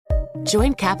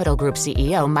Join Capital Group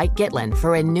CEO Mike Gitlin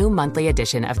for a new monthly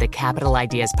edition of the Capital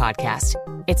Ideas Podcast.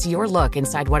 It's your look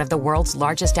inside one of the world's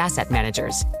largest asset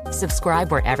managers.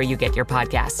 Subscribe wherever you get your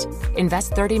podcasts.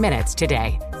 Invest 30 minutes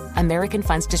today. American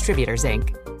Funds Distributors,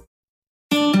 Inc.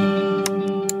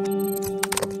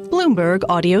 Bloomberg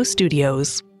Audio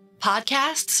Studios.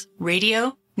 Podcasts,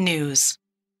 radio, news.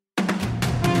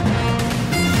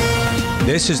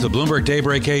 This is the Bloomberg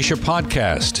Daybreak Asia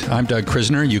podcast. I'm Doug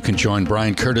Krisner. You can join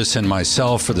Brian Curtis and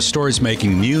myself for the stories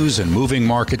making news and moving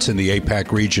markets in the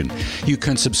APAC region. You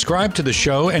can subscribe to the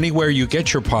show anywhere you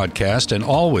get your podcast and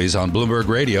always on Bloomberg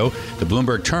Radio, the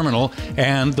Bloomberg Terminal,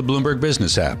 and the Bloomberg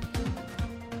Business app.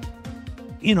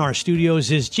 In our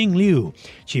studios is Jing Liu,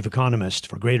 Chief Economist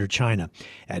for Greater China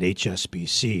at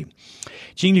HSBC.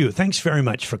 Jing Liu, thanks very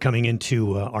much for coming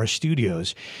into our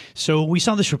studios. So we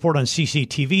saw this report on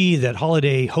CCTV that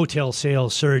holiday hotel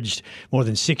sales surged more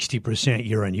than 60%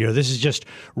 year on year. This is just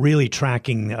really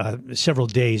tracking several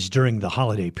days during the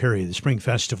holiday period, the Spring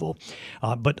Festival,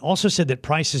 but also said that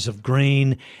prices of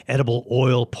grain, edible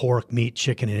oil, pork, meat,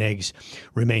 chicken, and eggs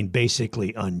remain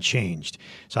basically unchanged.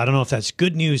 So I don't know if that's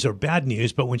good news or bad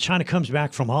news, but when China comes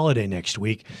back from holiday next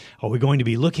week, are we going to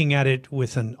be looking at it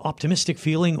with an optimistic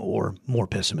feeling or more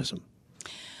pessimism?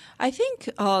 I think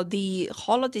the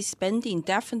holiday spending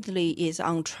definitely is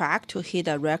on track to hit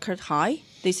a record high.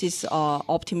 This is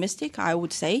optimistic, I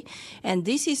would say. And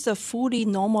this is a fully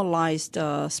normalized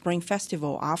Spring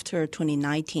Festival after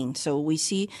 2019. So we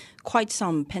see quite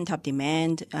some pent-up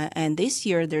demand. And this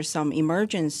year, there's some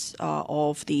emergence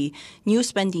of the new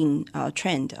spending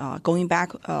trend, going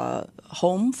back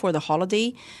home for the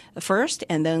holiday first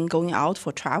and then going out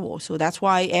for travel. So that's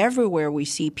why everywhere we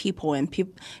see people and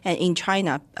in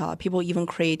China, people even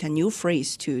create a new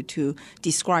phrase to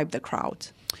describe the crowd.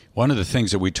 One of the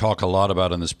things that we talk a lot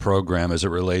about in this program as it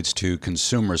relates to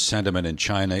consumer sentiment in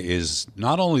China is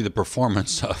not only the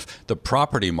performance of the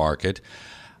property market,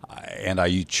 and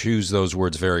I choose those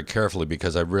words very carefully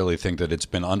because I really think that it's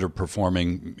been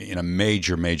underperforming in a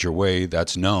major, major way.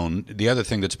 That's known. The other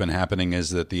thing that's been happening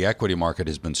is that the equity market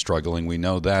has been struggling. We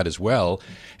know that as well.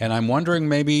 And I'm wondering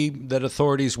maybe that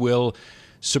authorities will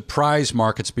surprise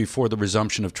markets before the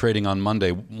resumption of trading on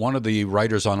Monday. One of the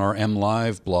writers on our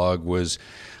MLive blog was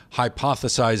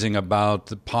hypothesizing about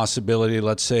the possibility,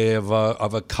 let's say, of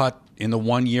a cut in the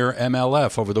one-year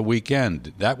MLF over the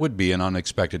weekend. That would be an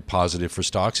unexpected positive for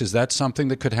stocks. Is that something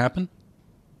that could happen?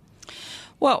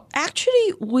 Well,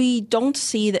 actually, we don't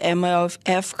see the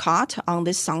MLF cut on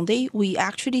this Sunday. We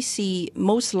actually see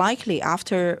most likely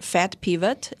after Fed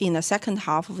pivot in the second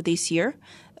half of this year,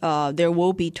 there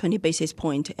will be 20 basis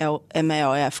point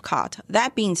MLF cut.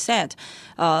 That being said,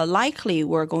 likely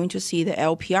we're going to see the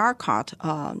LPR cut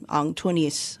on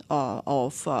 20th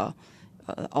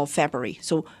of February.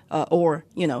 So, or,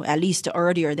 at least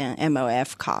earlier than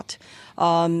MLF cut.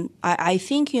 I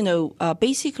think,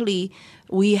 basically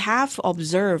we have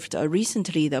observed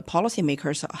recently the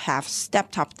policymakers have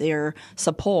stepped up their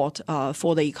support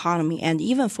for the economy and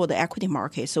even for the equity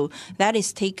market. So that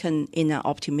is taken in an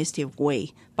optimistic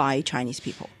way by Chinese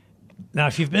people. Now,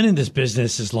 if you've been in this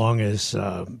business as long as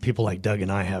people like Doug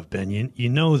and I have been, you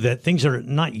know that things are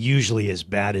not usually as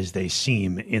bad as they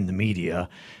seem in the media,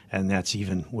 and that's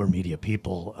even we're media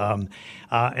people. And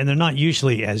they're not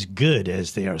usually as good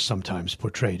as they are sometimes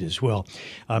portrayed as well.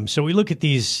 So we look at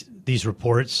these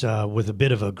reports with a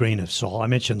bit of a grain of salt. I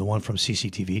mentioned the one from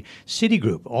CCTV.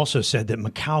 Citigroup also said that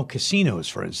Macau casinos,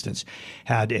 for instance,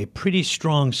 had a pretty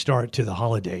strong start to the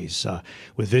holidays,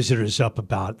 with visitors up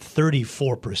about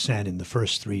 34% in the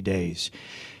first 3 days.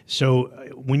 So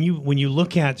when you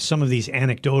look at some of these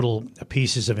anecdotal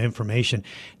pieces of information,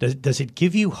 does it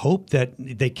give you hope that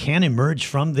they can emerge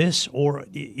from this, or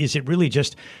is it really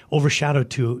just overshadowed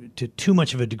to too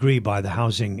much of a degree by the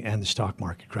housing and the stock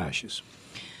market crashes?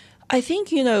 I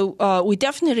think, we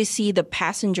definitely see the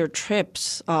passenger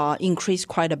trips increase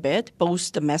quite a bit,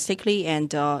 both domestically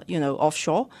and,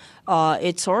 offshore.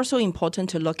 It's also important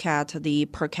to look at the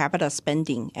per capita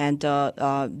spending, and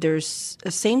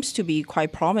seems to be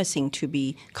quite promising to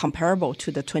be comparable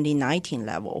to the 2019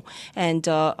 level. And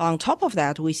on top of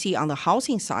that, we see on the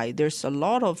housing side, there's a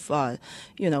lot of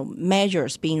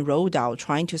measures being rolled out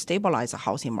trying to stabilize the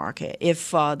housing market.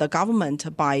 If the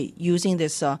government, by using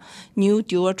this new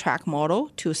dual track model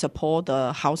to support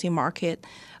the housing market,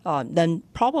 then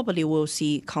probably we'll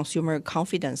see consumer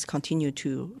confidence continue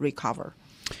to recover.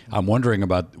 I'm wondering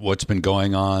about what's been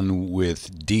going on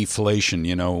with deflation.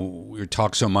 You know, we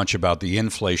talk so much about the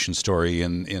inflation story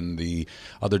in the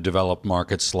other developed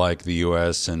markets like the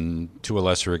U.S. and to a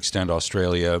lesser extent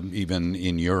Australia, even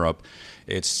in Europe.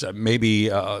 It's maybe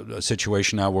a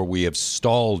situation now where we have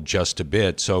stalled just a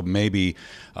bit, so maybe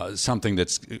something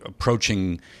that's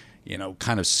approaching, you know,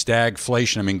 kind of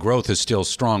stagflation. I mean, growth is still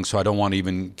strong, so I don't want to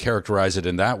even characterize it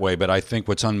in that way, but I think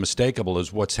what's unmistakable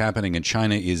is what's happening in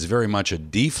China is very much a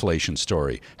deflation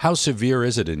story. How severe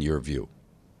is it in your view?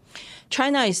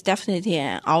 China is definitely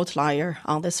an outlier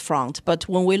on this front. But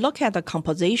when we look at the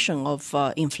composition of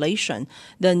inflation,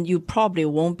 then you probably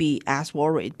won't be as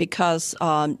worried because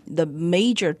the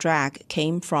major drag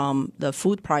came from the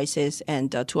food prices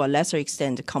and to a lesser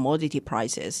extent, commodity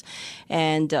prices.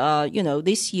 And,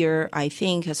 this year, I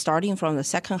think starting from the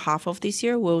second half of this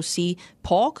year, we'll see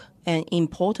pork, an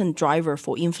important driver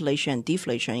for inflation and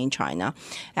deflation in China,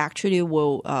 actually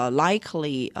will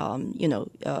likely,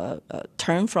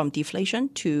 turn from deflation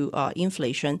to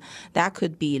inflation. That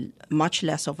could be much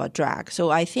less of a drag. So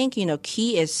I think,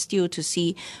 key is still to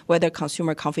see whether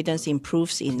consumer confidence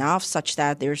improves enough such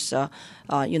that there's,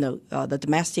 the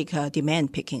domestic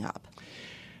demand picking up.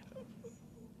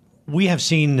 We have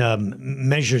seen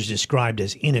measures described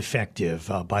as ineffective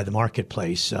by the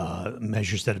marketplace,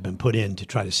 measures that have been put in to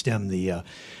try to stem the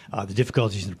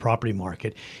difficulties in the property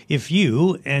market. If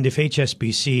you and if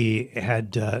HSBC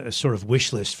had a sort of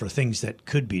wish list for things that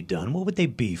could be done, what would they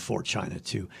be for China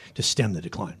to stem the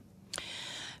decline?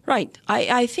 Right.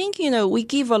 I think, we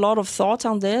give a lot of thought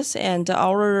on this, and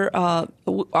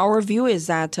our view is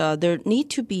that there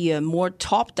need to be a more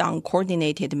top-down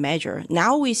coordinated measure.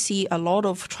 Now we see a lot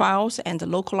of trials at the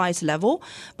localized level,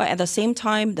 but at the same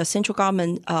time, the central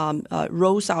government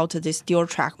rolls out this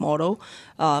dual-track model,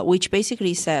 which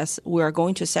basically says we are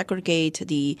going to segregate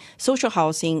the social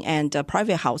housing and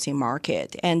private housing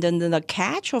market. And then the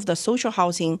catch of the social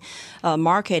housing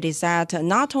market is that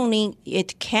not only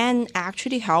it can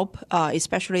actually help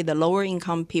especially the lower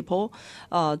income people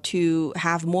to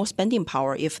have more spending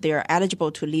power if they're eligible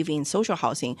to live in social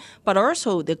housing. But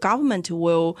also the government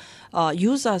will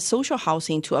use social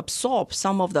housing to absorb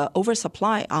some of the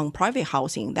oversupply on private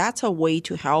housing. That's a way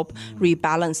to help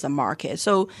rebalance the market.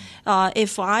 So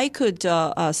if I could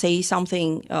say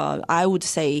something, I would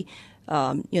say,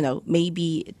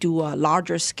 maybe do a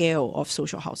larger scale of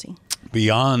social housing.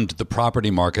 Beyond the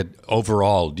property market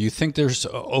overall, do you think there's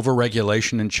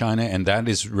overregulation in China, and that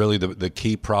is really the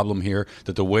key problem here,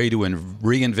 that the way to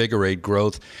reinvigorate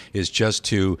growth is just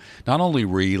to not only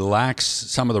relax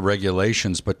some of the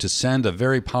regulations, but to send a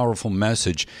very powerful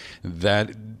message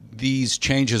that these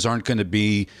changes aren't going to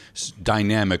be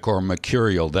dynamic or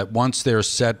mercurial, that once they're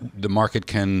set, the market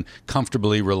can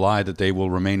comfortably rely that they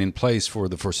will remain in place for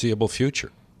the foreseeable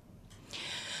future?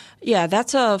 Yeah,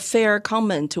 that's a fair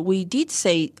comment. We did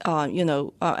say,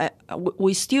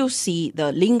 we still see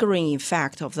the lingering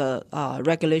effect of the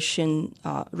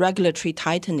regulatory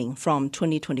tightening from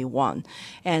 2021.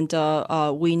 And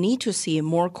we need to see a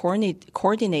more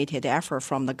coordinated effort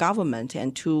from the government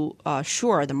and to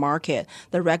assure the market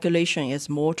the regulation is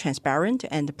more transparent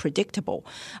and predictable.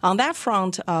 On that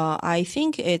front, I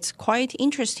think it's quite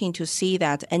interesting to see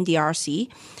that NDRC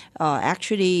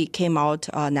actually came out,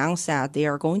 announced that they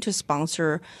are going to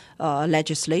sponsor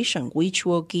legislation which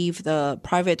will give the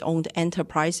private-owned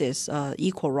enterprises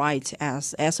equal rights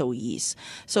as SOEs.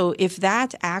 So if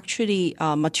that actually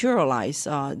materialize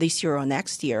this year or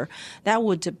next year, that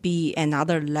would be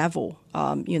another level,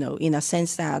 in a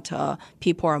sense that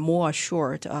people are more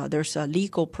assured there's a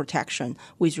legal protection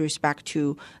with respect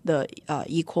to the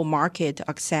equal market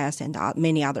access and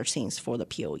many other things for the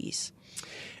POEs.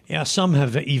 Yeah, some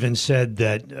have even said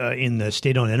that in the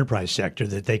state-owned enterprise sector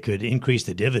that they could increase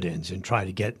the dividends and try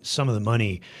to get some of the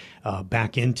money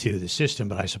back into the system.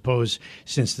 But I suppose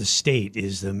since the state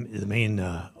is the main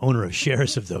owner of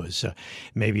shares of those,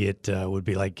 maybe it would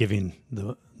be like giving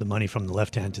the money from the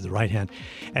left hand to the right hand.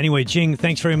 Anyway, Jing,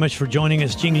 thanks very much for joining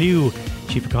us. Jing Liu,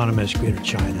 Chief Economist, Greater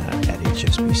China at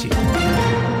HSBC.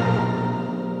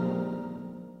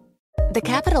 The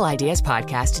Capital Ideas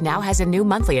Podcast now has a new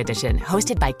monthly edition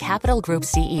hosted by Capital Group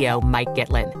CEO Mike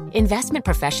Gitlin. Investment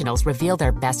professionals reveal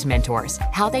their best mentors,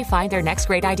 how they find their next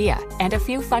great idea, and a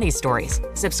few funny stories.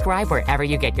 Subscribe wherever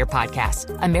you get your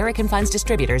podcasts. American Funds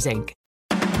Distributors, Inc.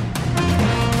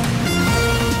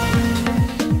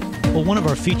 Well, one of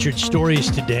our featured stories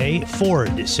today,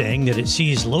 Ford is saying that it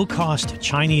sees low-cost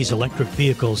Chinese electric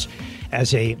vehicles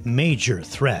as a major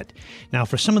threat. Now,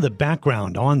 for some of the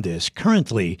background on this,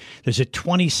 currently there's a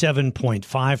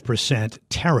 27.5%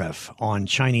 tariff on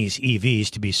Chinese EVs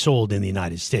to be sold in the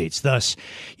United States. Thus,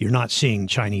 you're not seeing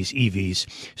Chinese EVs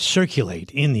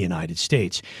circulate in the United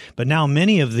States. But now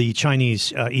many of the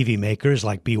Chinese EV makers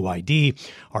like BYD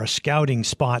are scouting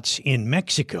spots in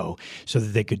Mexico so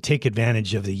that they could take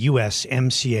advantage of the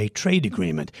USMCA trade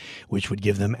agreement, which would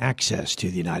give them access to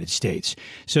the United States.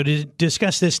 So to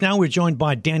discuss this now, we're joined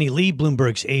by Danny Lee,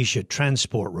 Bloomberg's Asia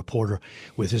transport reporter,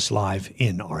 with us live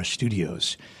in our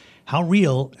studios. How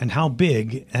real and how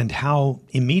big and how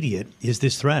immediate is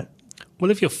this threat?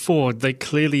 Well, if you're Ford, they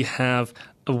clearly have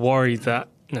a worry that,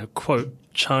 quote,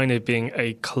 China being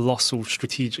a colossal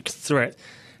strategic threat,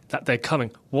 that they're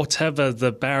coming. Whatever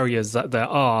the barriers that there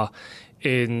are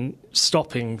in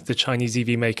stopping the Chinese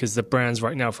EV makers, the brands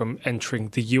right now, from entering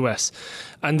the US.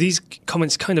 And these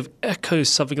comments kind of echo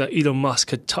something that Elon Musk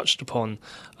had touched upon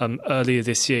earlier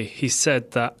this year. He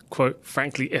said that, quote,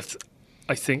 frankly, if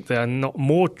I think there are not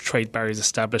more trade barriers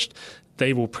established,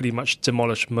 they will pretty much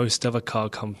demolish most other car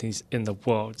companies in the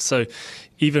world. So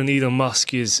even Elon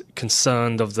Musk is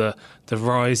concerned of the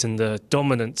rise and the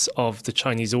dominance of the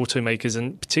Chinese automakers,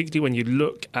 and particularly when you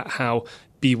look at how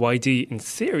BYD, in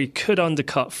theory, could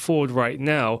undercut Ford right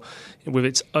now with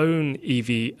its own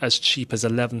EV as cheap as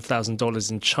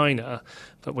 $11,000 in China.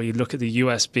 But when you look at the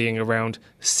US being around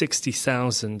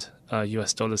 $60,000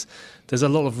 US dollars, there's a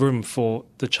lot of room for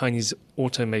the Chinese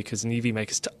automakers and EV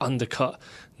makers to undercut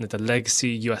the legacy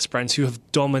US brands who have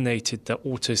dominated the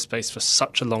auto space for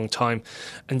such a long time,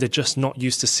 and they're just not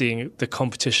used to seeing the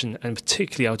competition, and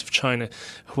particularly out of China,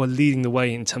 who are leading the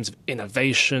way in terms of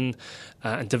innovation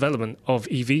and development of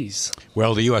EVs.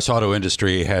 Well, the U.S. auto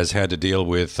industry has had to deal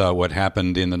with what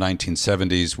happened in the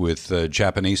 1970s with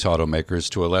Japanese automakers,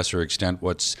 to a lesser extent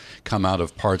what's come out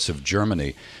of parts of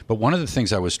Germany. But one of the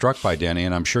things I was struck by, Danny,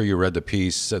 and I'm sure you read the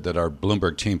piece that our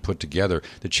Bloomberg team put together,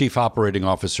 the chief operating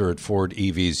officer at Ford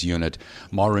EVs unit,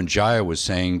 Maureen Jaya, was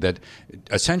saying that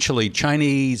essentially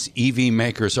Chinese EV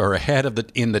makers are ahead of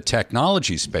in the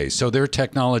technology space, so their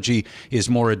technology is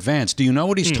more advanced. Do you know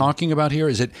what he's talking about here?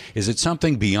 Is it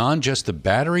something beyond just the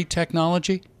battery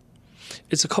technology?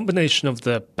 It's a combination of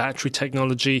the battery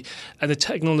technology and the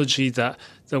technology that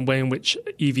the way in which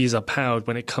EVs are powered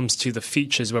when it comes to the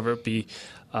features, whether it be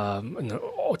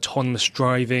autonomous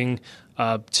driving,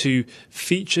 to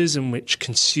features in which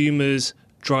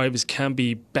drivers can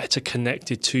be better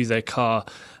connected to their car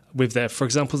with for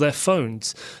example, their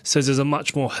phones. So there's a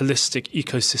much more holistic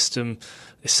ecosystem.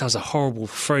 This sounds a horrible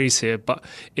phrase here, but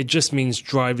it just means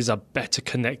drivers are better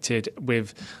connected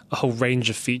with a whole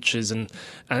range of features, and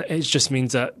it just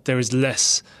means that there's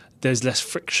less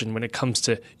friction when it comes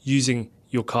to using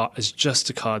your car as just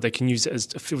a car. They can use it as,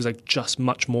 it feels like, just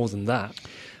much more than that.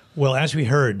 Well, as we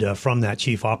heard from that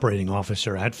chief operating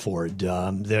officer at Ford,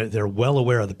 they're well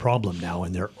aware of the problem now,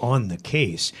 and they're on the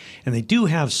case. And they do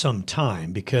have some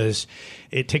time, because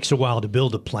it takes a while to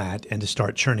build a plant and to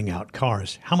start churning out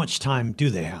cars. How much time do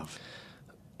they have?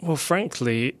 Well,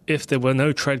 frankly, if there were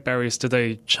no trade barriers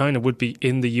today, China would be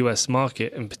in the US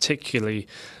market, and particularly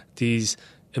these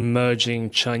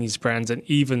emerging Chinese brands, and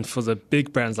even for the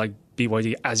big brands like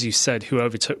BYD, as you said, who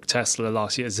overtook Tesla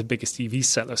last year as the biggest EV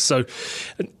seller. So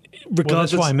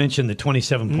that's why I mentioned the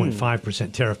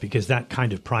 27.5% tariff, because that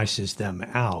kind of prices them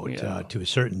out to a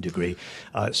certain degree.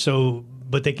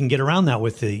 But they can get around that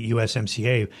with the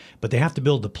USMCA, but they have to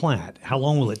build the plant. How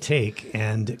long will it take,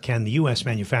 and can the US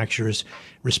manufacturers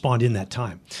respond in that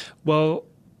time? Well,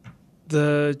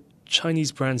 the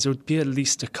Chinese brands, it would be at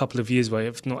least a couple of years away,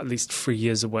 if not at least 3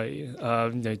 years away,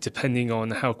 depending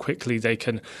on how quickly they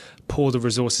can pour the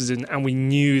resources in. And we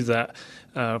knew that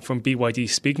from BYD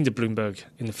speaking to Bloomberg,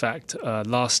 in fact, late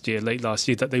last year,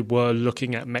 that they were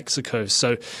looking at Mexico.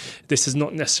 So this is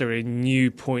not necessarily a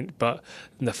new point, but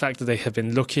the fact that they have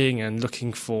been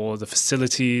looking for the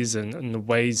facilities and the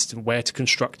ways to where to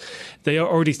construct, they are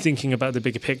already thinking about the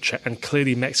bigger picture. And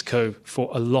clearly Mexico, for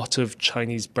a lot of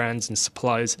Chinese brands and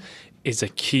suppliers, is a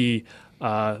key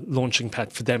launching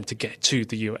pad for them to get to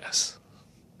the US.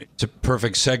 It's a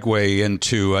perfect segue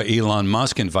into Elon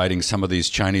Musk inviting some of these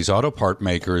Chinese auto part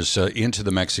makers into the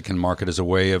Mexican market as a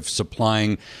way of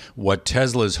supplying what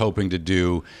Tesla is hoping to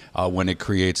do when it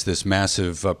creates this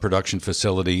massive production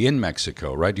facility in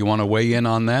Mexico, right? Do you want to weigh in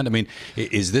on that? I mean,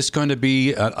 is this going to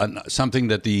be something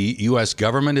that the U.S.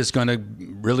 government is going to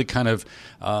really kind of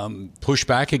push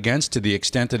back against to the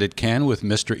extent that it can with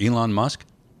Mr. Elon Musk?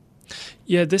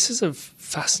 Yeah, this is a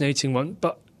fascinating one,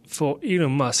 but for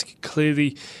Elon Musk,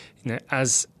 clearly,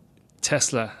 as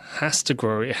Tesla has to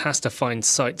grow, it has to find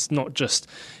sites not just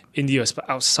in the US, but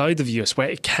outside of the US, where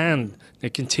it can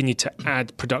continue to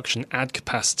add production, add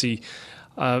capacity.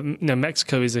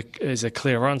 Mexico is a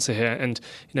clear answer here, and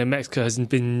Mexico has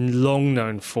been long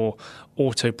known for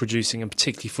auto producing, and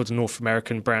particularly for the North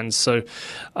American brands. So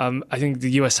I think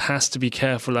the US has to be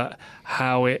careful at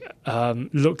how it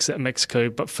looks at Mexico.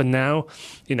 But for now,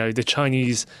 the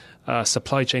Chinese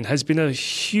supply chain has been a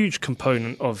huge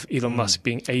component of Elon Musk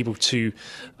being able to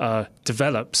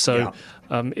develop. So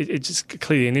it's just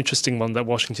clearly an interesting one that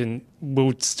Washington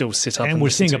will still sit up. And we're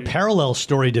seeing a parallel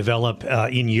story develop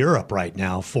in Europe right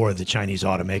now for the Chinese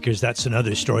automakers. That's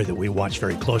another story that we watch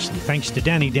very closely. Thanks to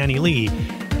Danny Lee,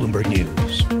 Bloomberg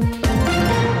News.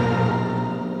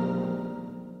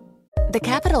 The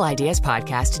Capital Ideas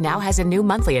Podcast now has a new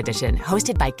monthly edition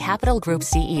hosted by Capital Group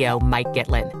CEO Mike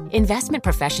Gitlin. Investment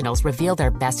professionals reveal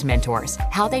their best mentors,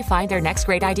 how they find their next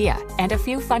great idea, and a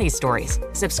few funny stories.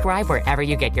 Subscribe wherever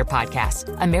you get your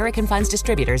podcasts. American Funds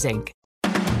Distributors, Inc.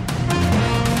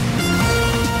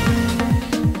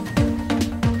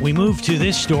 We move to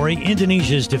this story.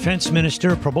 Indonesia's Defense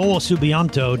Minister Prabowo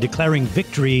Subianto declaring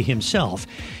victory himself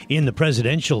in the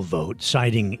presidential vote,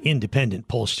 citing independent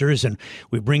pollsters. And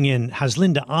we bring in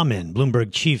Haslinda Amin,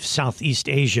 Bloomberg Chief Southeast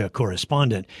Asia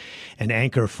correspondent and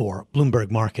anchor for Bloomberg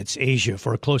Markets Asia,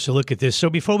 for a closer look at this. So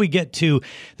before we get to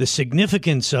the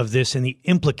significance of this and the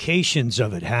implications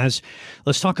of it,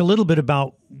 let's talk a little bit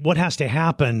about what has to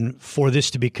happen for this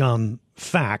to become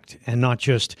fact and not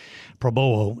just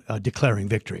Prabowo declaring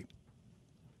victory.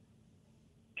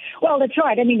 Well, that's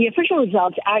right. I mean, the official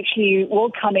results actually will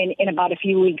come in about a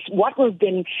few weeks. What we've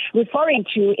been referring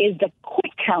to is the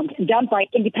quick count done by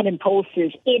independent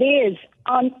pollsters. It is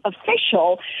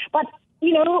unofficial, but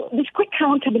this quick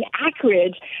count have been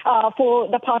accurate for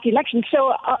the party election.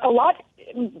 So a lot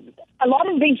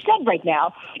is being said right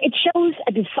now. It shows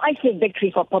a decisive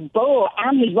victory for Prabowo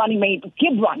and his running mate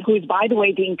Gibran, who is, by the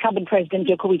way, the incumbent President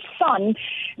Jokowi's son.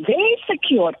 They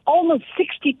secured almost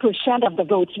 60% of the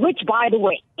votes, which, by the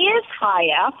way, is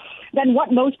higher than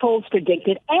what most polls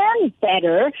predicted and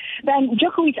better than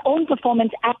Jokowi's own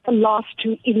performance at the last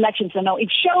two elections. So now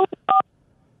it shows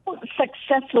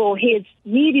successful his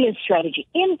media strategy,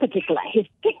 in particular his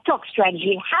TikTok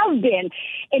strategy, has been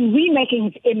in remaking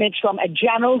his image from a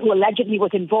general who allegedly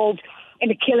was involved in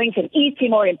the killings in East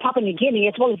Timor and Papua New Guinea,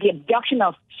 as well as the abduction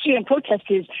of Syrian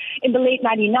protesters in the late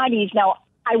 1990s. Now,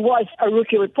 I was a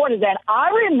rookie reporter then. I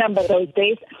remember those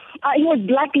days. He was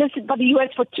blacklisted by the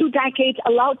U.S. for 2 decades,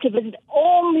 allowed to visit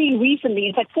only recently,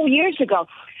 in fact, 4 years ago.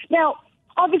 Now,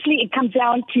 obviously, it comes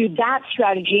down to that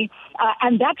strategy,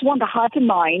 and that's won the hearts and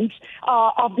minds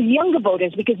of the younger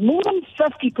voters, because more than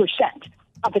 50%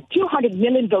 of the 200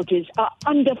 million voters are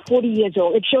under 40 years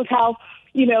old. It shows how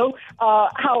he's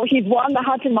won the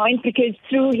hearts and minds, because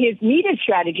through his media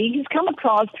strategy, he's come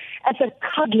across as a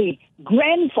cuddly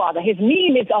grandfather. His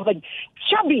meme is of a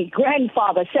chubby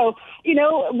grandfather. So,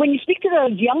 when you speak to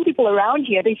the young people around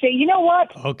here, they say, you know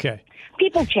what? Okay.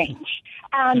 People change.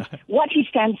 And what he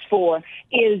stands for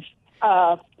is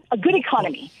a good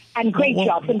economy and great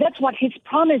jobs. And that's what he's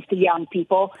promised the young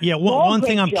people. Yeah, one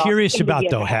thing I'm curious about,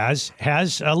 though, has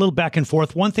a little back and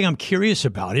forth. One thing I'm curious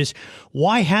about is,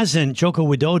 why hasn't Joko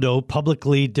Widodo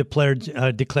publicly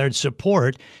declared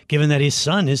support, given that his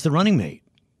son is the running mate?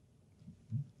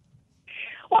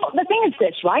 Well, the thing is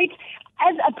this, right?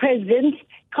 As a president,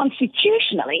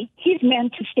 constitutionally, he's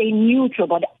meant to stay neutral,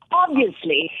 but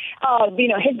obviously, has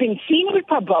been seen with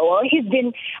Prabowo. He's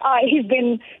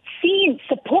been seen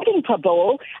supporting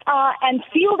Prabowo and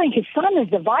fielding his son as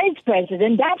the vice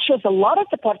president. That shows a lot of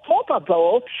support for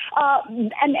Prabowo,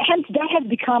 and hence that has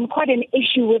become quite an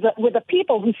issue with the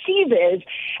people who see this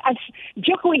as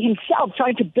Jokowi himself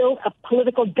trying to build a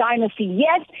political dynasty.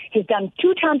 Yes, he's done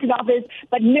 2 terms in office,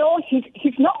 but no,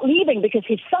 he's not leaving because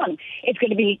his son is going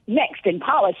to be next in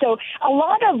power. So a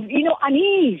lot of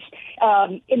unease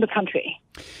in the country.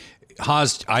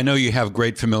 Haz, I know you have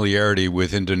great familiarity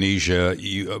with Indonesia,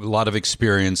 a lot of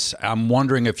experience. I'm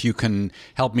wondering if you can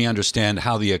help me understand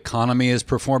how the economy is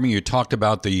performing. You talked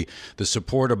about the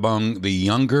support among the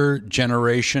younger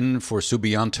generation for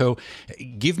Subianto.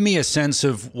 Give me a sense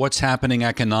of what's happening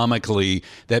economically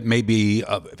that may be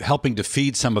helping to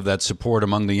feed some of that support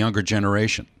among the younger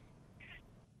generation.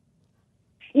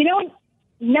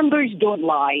 numbers don't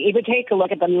lie. If you take a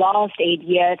look at the last 8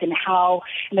 years and how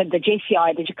the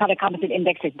JCI, the Jakarta Composite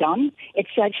Index, has done, it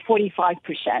surged 45%.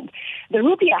 The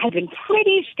rupiah has been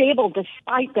pretty stable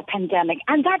despite the pandemic,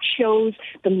 and that shows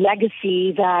the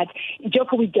legacy that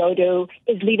Joko Widodo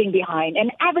is leaving behind. An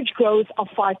average growth of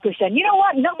 5%. You know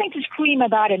what? Nothing to scream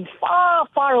about and far,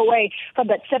 far away from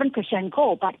that 7%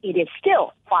 goal, but it is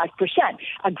still 5%,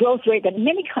 a growth rate that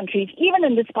many countries, even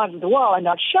in this part of the world, are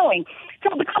not showing. So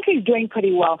the country is doing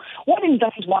pretty well. What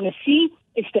investors want to see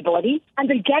is stability, and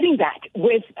they're getting that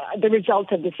with the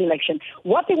results of this election.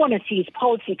 What they want to see is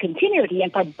policy continuity,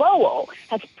 and Prabowo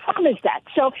has promised that.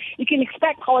 So you can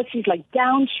expect policies like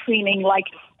downstreaming, like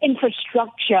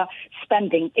infrastructure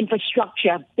spending,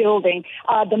 infrastructure building,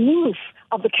 the move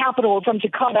of the capital from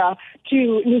Jakarta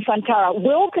to Nusantara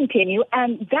will continue,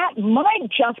 and that might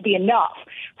just be enough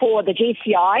for the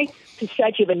JCI to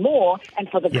surge even more and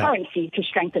for the currency to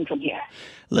strengthen from here.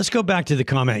 Let's go back to the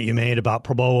comment you made about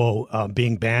Prabowo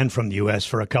being banned from the U.S.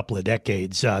 for a couple of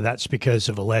decades. That's because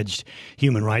of alleged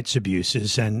human rights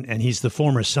abuses, and he's the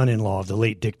former son-in-law of the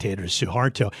late dictator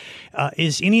Suharto.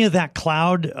 Is any of that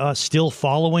cloud still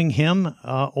following him,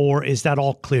 or is that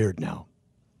all cleared now?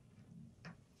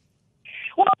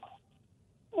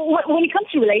 Well, when it comes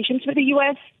to relations with the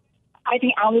U.S., I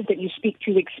think, Alice, that you speak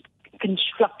to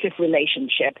constructive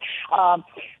relationship.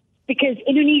 Because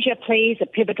Indonesia plays a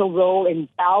pivotal role in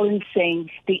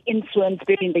balancing the influence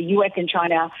between the U.S. and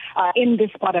China in this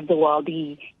part of the world,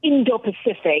 the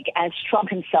Indo-Pacific, as Trump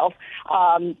himself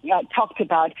talked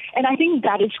about. And I think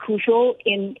that is crucial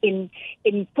in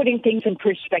putting things in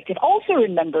perspective. Also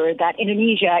remember that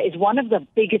Indonesia is one of the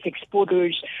biggest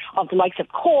exporters of the likes of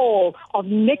coal, of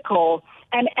nickel.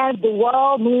 And as the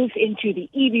world moves into the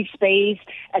EV space,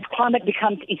 as climate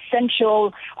becomes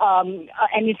essential,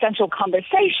 an essential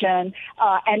conversation,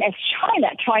 and as China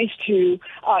tries to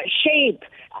shape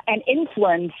and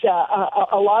influence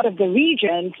a lot of the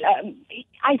regions,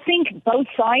 I think both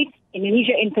sides,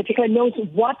 Indonesia in particular, knows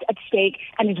what's at stake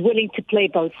and is willing to play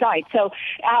both sides. So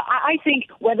I think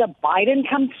whether Biden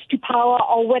comes to power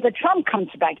or whether Trump comes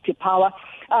back to power,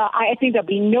 I think there'll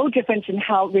be no difference in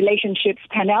how relationships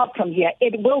pan out from here.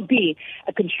 It will be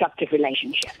a constructive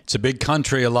relationship. It's a big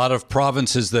country, a lot of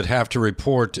provinces that have to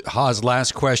report. Haas,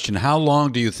 last question. How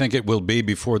long do you think it will be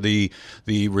before the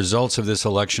results of this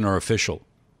election are official?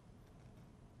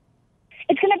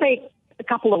 It's going to take a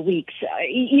couple of weeks.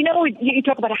 You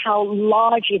talk about how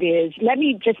large it is. Let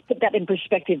me just put that in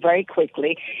perspective very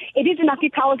quickly. It is an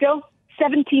archipelago,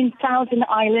 17,000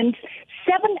 islands,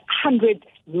 700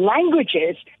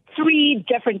 languages, 3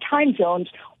 different time zones,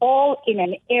 all in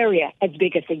an area as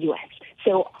big as the U.S.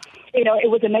 So, it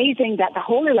was amazing that the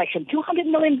whole election, 200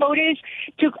 million voters,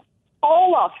 took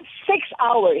all of 6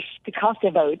 hours to cast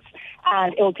their votes,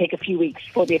 and it will take a few weeks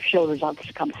for the official results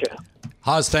to come through.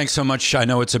 Haas, thanks so much. I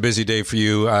know it's a busy day for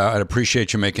you. I'd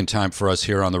appreciate you making time for us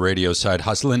here on the radio side.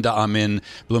 Haslinda Amin,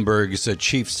 Bloomberg's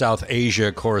chief South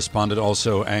Asia correspondent,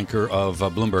 also anchor of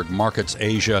Bloomberg Markets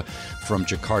Asia from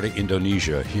Jakarta,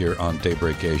 Indonesia, here on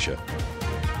Daybreak Asia.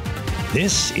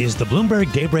 This is the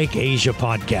Bloomberg Daybreak Asia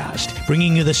podcast,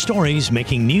 bringing you the stories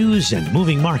making news and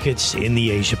moving markets in the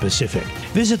Asia Pacific.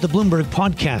 Visit the Bloomberg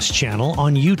Podcast channel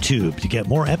on YouTube to get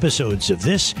more episodes of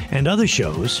this and other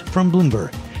shows from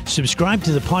Bloomberg. Subscribe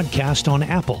to the podcast on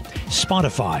Apple,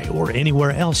 Spotify, or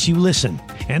anywhere else you listen.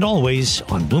 And always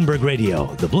on Bloomberg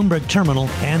Radio, the Bloomberg Terminal,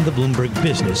 and the Bloomberg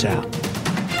Business app.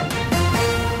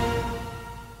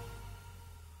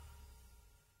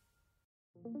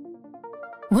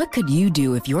 What could you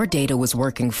do if your data was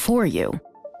working for you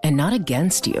and not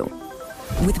against you?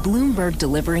 With Bloomberg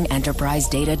delivering enterprise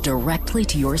data directly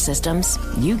to your systems,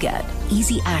 you get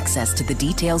easy access to the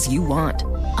details you want,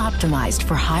 optimized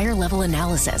for higher-level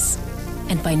analysis,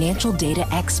 and financial data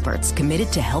experts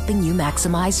committed to helping you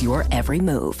maximize your every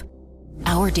move.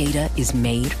 Our data is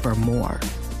made for more,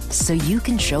 so you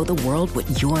can show the world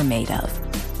what you're made of.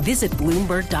 Visit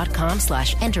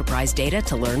Bloomberg.com/enterprise data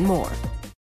to learn more.